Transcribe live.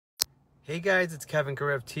Hey guys, it's Kevin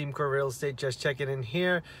Correa of Team Core Real Estate. Just checking in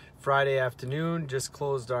here. Friday afternoon, just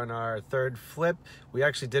closed on our third flip. We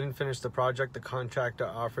actually didn't finish the project. The contractor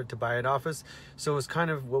offered to buy it off us. So it was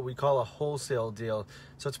kind of what we call a wholesale deal.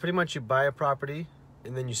 So it's pretty much you buy a property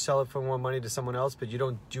and then you sell it for more money to someone else, but you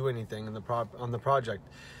don't do anything on the project.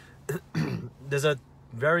 There's a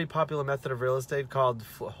very popular method of real estate called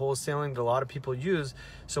wholesaling that a lot of people use.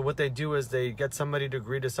 So what they do is they get somebody to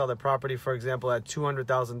agree to sell their property, for example, at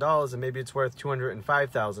 $200,000, and maybe it's worth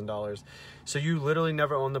 $205,000. So you literally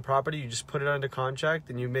never own the property. You just put it under contract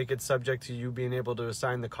and you make it subject to you being able to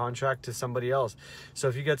assign the contract to somebody else. So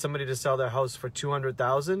if you get somebody to sell their house for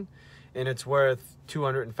 $200,000 and it's worth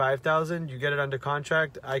 $205,000, you get it under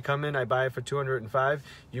contract. I come in, I buy it for $205,000.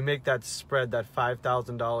 You make that spread, that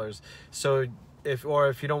 $5,000. So if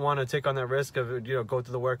you don't want to take on that risk of, go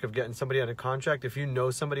through the work of getting somebody under contract, if you know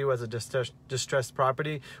somebody who has a distressed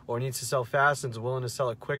property or needs to sell fast and is willing to sell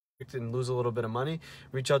it quick and lose a little bit of money,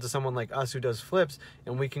 reach out to someone like us who does flips,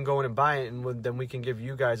 and we can go in and buy it, and then we can give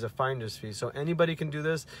you guys a finder's fee. So anybody can do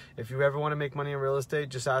this. If you ever want to make money in real estate,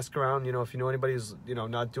 just ask around. If you know anybody who's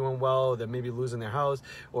not doing well, that maybe losing their house,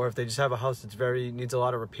 or if they just have a house that's needs a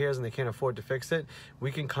lot of repairs and they can't afford to fix it,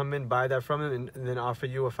 we can come in, buy that from them, and then offer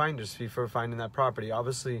you a finder's fee for finding that property.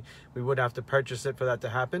 Obviously, we would have to purchase it for that to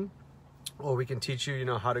happen. Or we can teach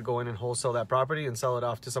you, how to go in and wholesale that property and sell it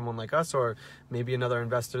off to someone like us, or maybe another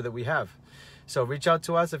investor that we have. So reach out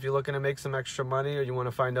to us if you're looking to make some extra money, or you want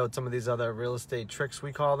to find out some of these other real estate tricks,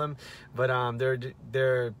 we call them. But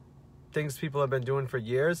they're things people have been doing for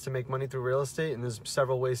years to make money through real estate, and there's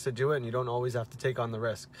several ways to do it, and you don't always have to take on the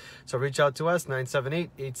risk. So reach out to us,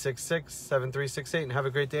 978-866-7368, and have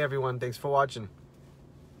a great day, everyone. Thanks for watching.